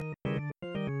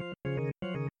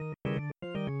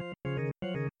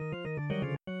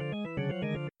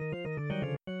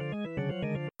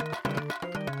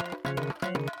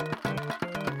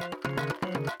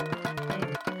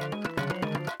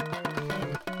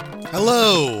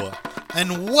Hello,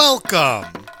 and welcome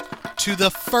to the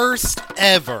first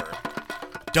ever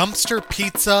Dumpster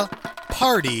Pizza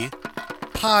Party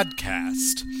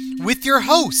podcast with your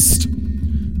host,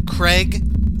 Craig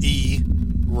E.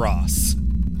 Ross.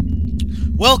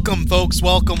 Welcome, folks.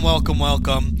 Welcome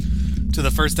to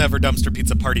the first ever Dumpster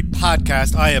Pizza Party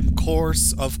podcast. I am,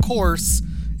 of course,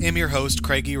 am your host,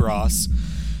 Craig E. Ross.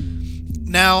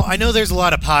 Now, I know there's a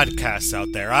lot of podcasts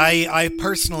out there. I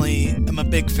personally am a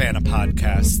big fan of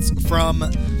podcasts. From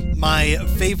my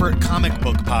favorite comic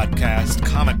book podcast,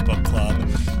 Comic Book Club,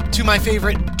 to my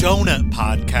favorite donut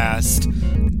podcast,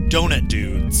 Donut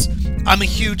Dudes. I'm a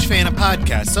huge fan of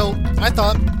podcasts, so I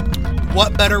thought,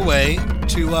 what better way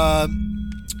to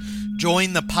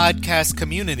join the podcast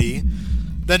community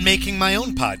than making my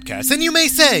own podcast? And you may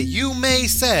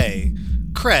say,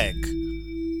 Craig,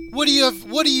 what do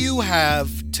you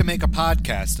have to make a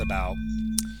podcast about?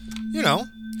 You know,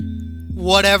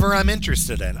 whatever I'm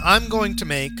interested in. I'm going to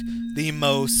make the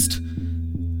most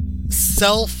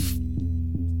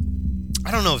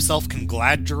I don't know if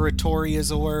self-congratulatory is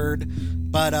a word,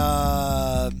 but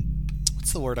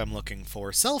what's the word I'm looking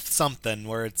for? Self-something,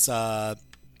 where it's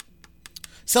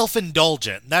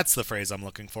self-indulgent. That's the phrase I'm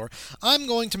looking for. I'm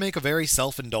going to make a very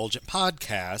self-indulgent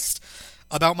podcast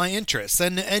about my interests.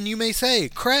 And you may say,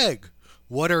 Craig,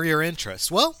 what are your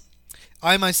interests? Well,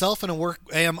 I myself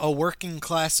am a working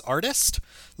class artist.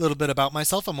 A little bit about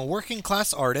myself. I'm a working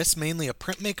class artist, mainly a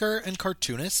printmaker and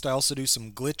cartoonist. I also do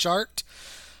some glitch art,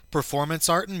 performance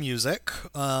art, and music.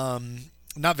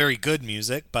 Not very good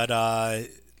music, but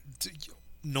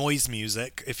noise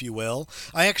music, if you will.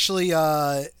 I actually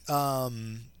the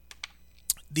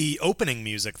opening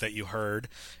music that you heard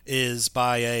is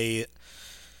by a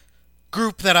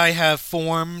group that I have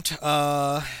formed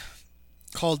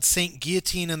called Saint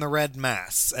Guillotine and the Red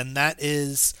Mass, and that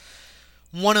is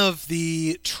one of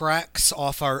the tracks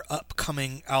off our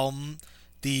upcoming album,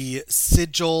 the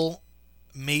Sigil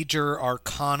Major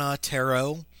Arcana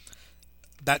Tarot.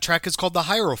 That track is called The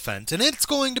Hierophant, and it's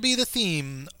going to be the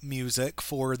theme music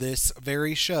for this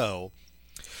very show.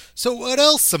 So what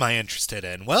else am I interested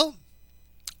in? Well,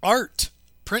 art,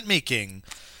 printmaking,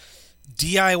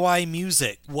 DIY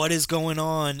music, what is going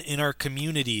on in our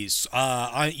communities.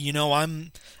 I'm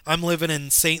living in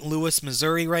St. Louis,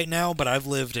 Missouri right now, but I've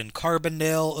lived in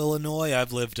Carbondale, Illinois.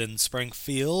 I've lived in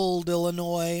Springfield,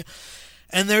 Illinois.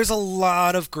 And there's a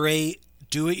lot of great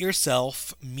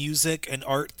do-it-yourself music and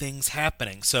art things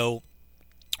happening. So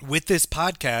with this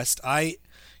podcast, I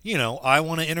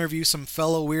want to interview some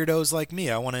fellow weirdos like me.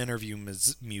 I want to interview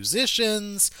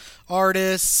musicians,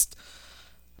 artists,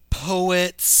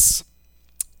 poets,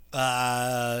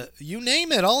 you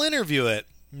name it, I'll interview it.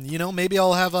 You know, maybe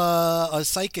I'll have a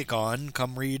psychic on,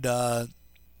 come read my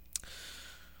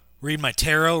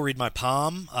tarot, read my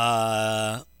palm.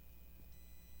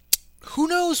 Who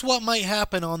knows what might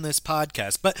happen on this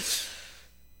podcast, but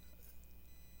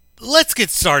let's get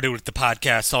started with the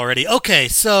podcast already. Okay,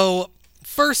 so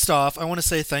first off, I want to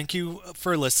say thank you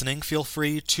for listening. Feel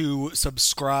free to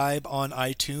subscribe on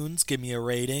iTunes. Give me a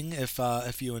rating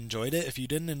if you enjoyed it. If you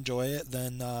didn't enjoy it,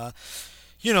 then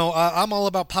I'm all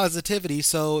about positivity.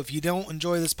 So if you don't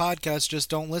enjoy this podcast, just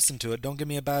don't listen to it. Don't give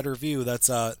me a bad review.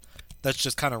 That's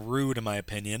just kind of rude in my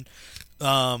opinion.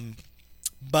 But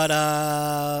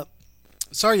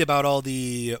sorry about all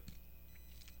the,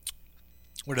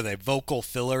 what are they, vocal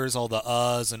fillers, all the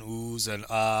uhs and oohs and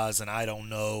ahs and I don't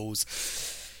knows.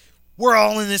 We're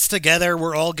all in this together.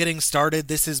 We're all getting started.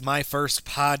 This is my first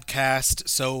podcast,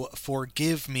 so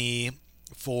forgive me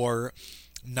for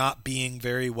not being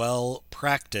very well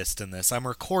practiced in this. I'm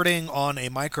recording on a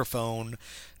microphone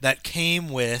that came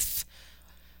with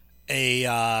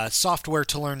a software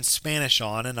to learn Spanish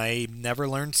on, and I never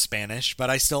learned Spanish, but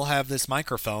I still have this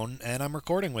microphone, and I'm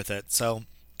recording with it. So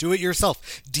do it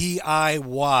yourself.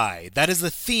 DIY. That is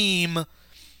the theme,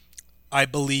 I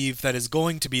believe, that is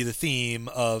going to be the theme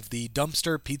of the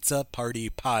Dumpster Pizza Party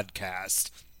podcast.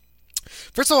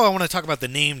 First of all, I want to talk about the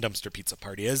name Dumpster Pizza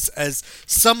Party. As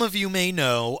some of you may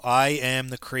know, I am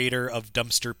the creator of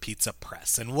Dumpster Pizza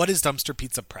Press. And what is Dumpster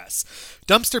Pizza Press?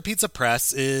 Dumpster Pizza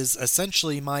Press is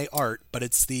essentially my art, but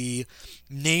it's the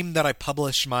name that I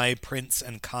publish my prints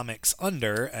and comics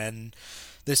under, and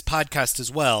this podcast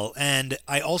as well. And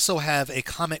I also have a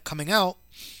comic coming out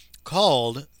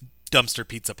called Dumpster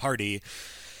Pizza Party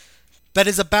that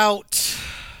is about,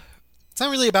 it's not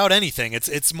really about anything.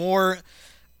 It's more,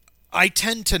 I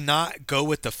tend to not go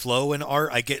with the flow in art.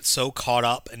 I get so caught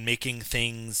up in making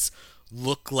things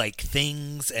look like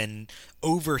things and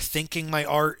overthinking my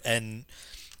art and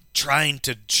trying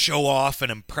to show off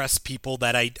and impress people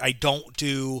that I don't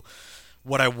do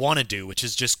what I want to do, which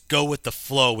is just go with the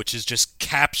flow, which is just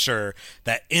capture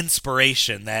that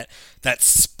inspiration, that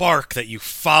spark that you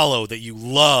follow, that you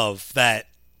love, that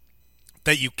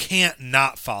you can't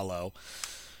not follow.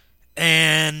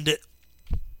 And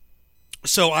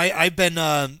so I've been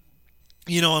I'm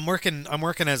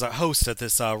working as a host at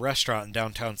this restaurant in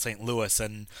downtown St. Louis,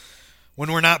 and when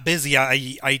we're not busy,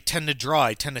 I tend to draw.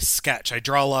 I tend to sketch. I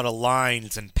draw a lot of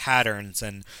lines and patterns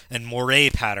and moire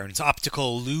patterns,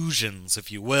 optical illusions, if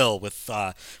you will, with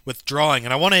drawing.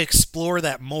 And I want to explore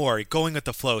that more, going with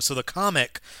the flow. So the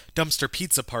comic Dumpster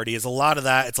Pizza Party is a lot of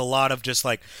that. It's a lot of just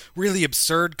like really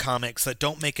absurd comics that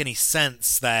don't make any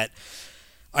sense. That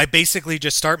I basically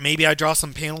just start. Maybe I draw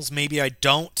some panels. Maybe I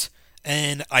don't.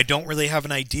 And I don't really have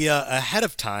an idea ahead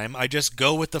of time. I just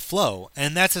go with the flow,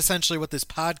 and that's essentially what this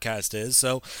podcast is.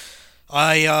 So,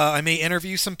 I may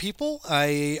interview some people.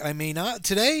 I may not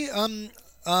today.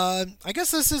 I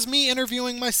guess this is me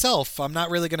interviewing myself. I'm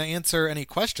not really going to answer any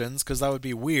questions because that would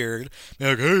be weird. Be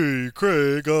like, hey,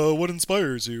 Craig, what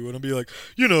inspires you? And I'll be like,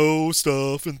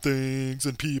 stuff and things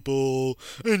and people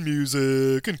and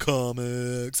music and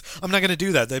comics. I'm not going to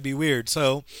do that. That'd be weird.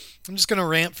 So I'm just going to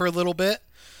rant for a little bit.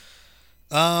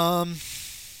 So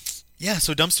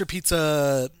Dumpster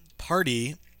Pizza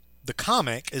Party, the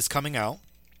comic, is coming out.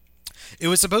 It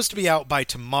was supposed to be out by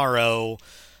tomorrow.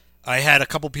 I had a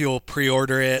couple people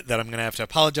pre-order it that I'm going to have to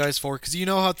apologize for, because you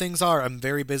know how things are. I'm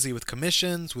very busy with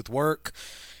commissions, with work,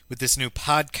 with this new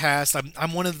podcast.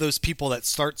 I'm one of those people that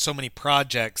start so many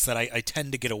projects that I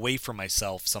tend to get away from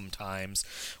myself sometimes,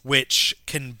 which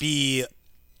can be...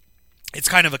 It's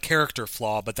kind of a character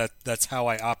flaw, but that's how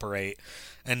I operate.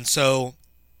 And so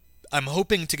I'm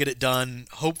hoping to get it done,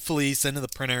 hopefully send to the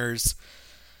printers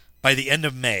by the end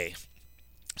of May.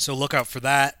 So look out for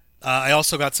that. I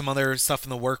also got some other stuff in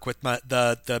the work with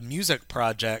the music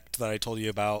project that I told you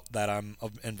about that I'm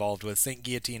involved with, St.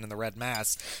 Guillotine and the Red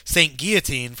Mass. St.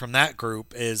 Guillotine from that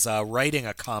group is writing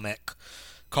a comic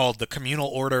called The Communal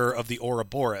Order of the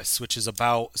Ouroboros, which is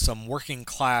about some working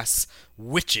class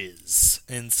witches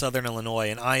in southern Illinois,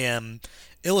 and I am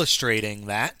illustrating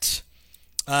that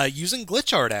using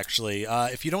glitch art, actually.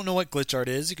 If you don't know what glitch art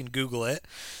is, you can Google it,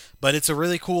 but it's a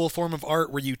really cool form of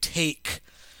art where you take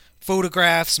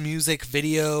photographs, music,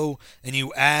 video, and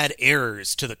you add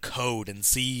errors to the code and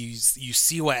you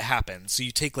see what happens. So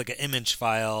you take like an image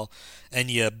file and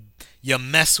you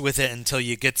mess with it until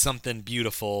you get something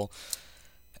beautiful.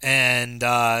 And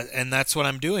that's what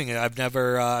I'm doing. I've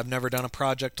never done a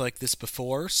project like this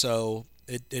before, so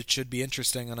it should be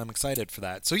interesting, and I'm excited for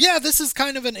that. So yeah, this is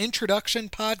kind of an introduction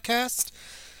podcast.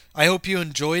 I hope you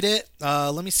enjoyed it.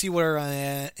 Let me see where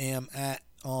I am at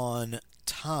on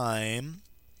time.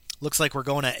 Looks like we're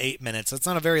going at 8 minutes. It's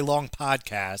not a very long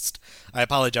podcast. I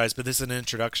apologize, but this is an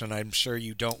introduction. I'm sure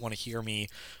you don't want to hear me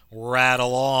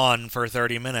rattle on for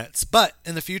 30 minutes. But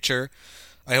in the future,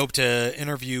 I hope to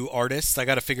interview artists. I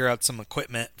got to figure out some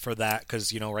equipment for that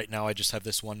because, right now I just have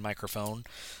this one microphone.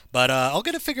 But I'll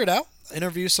get it figured out.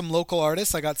 Interview some local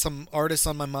artists. I got some artists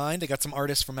on my mind. I got some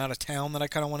artists from out of town that I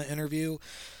kind of want to interview.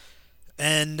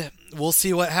 And we'll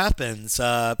see what happens.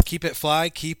 Keep it fly.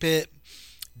 Keep it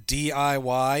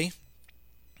DIY.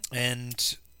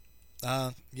 And,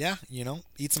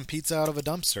 eat some pizza out of a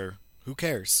dumpster. Who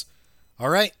cares? All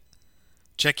right.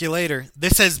 Check you later.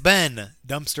 This has been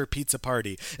Dumpster Pizza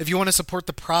Party. If you want to support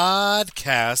the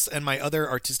podcast and my other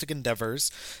artistic endeavors,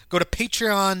 go to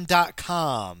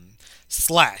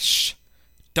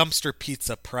patreon.com/Dumpster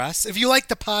Pizza Press. If you like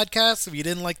the podcast, if you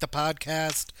didn't like the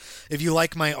podcast, if you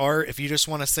like my art, if you just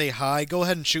want to say hi, go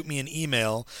ahead and shoot me an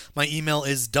email. My email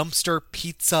is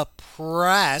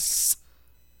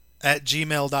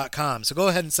dumpsterpizzapress@gmail.com. So go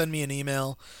ahead and send me an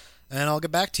email, and I'll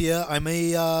get back to you. I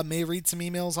may read some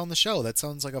emails on the show. That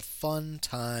sounds like a fun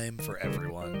time for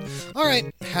everyone. All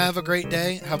right. Have a great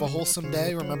day. Have a wholesome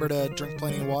day. Remember to drink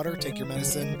plenty of water. Take your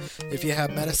medicine if you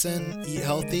have medicine. Eat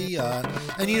healthy. And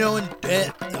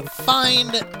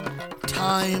find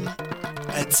time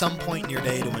at some point in your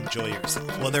day to enjoy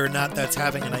yourself. Whether or not that's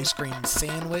having an ice cream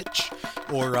sandwich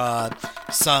or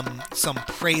some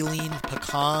praline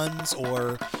pecans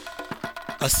or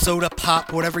a soda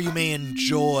pop, whatever you may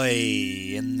enjoy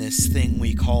in this thing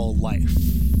we call life.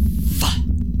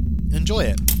 Enjoy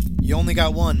it. You only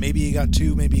got one, maybe you got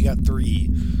two, maybe you got three,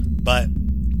 but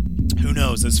who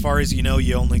knows? As far as you know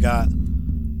in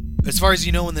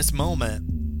this moment,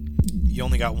 you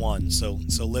only got one, so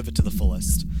live it to the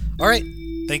fullest. All right,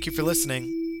 thank you for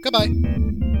listening. Goodbye.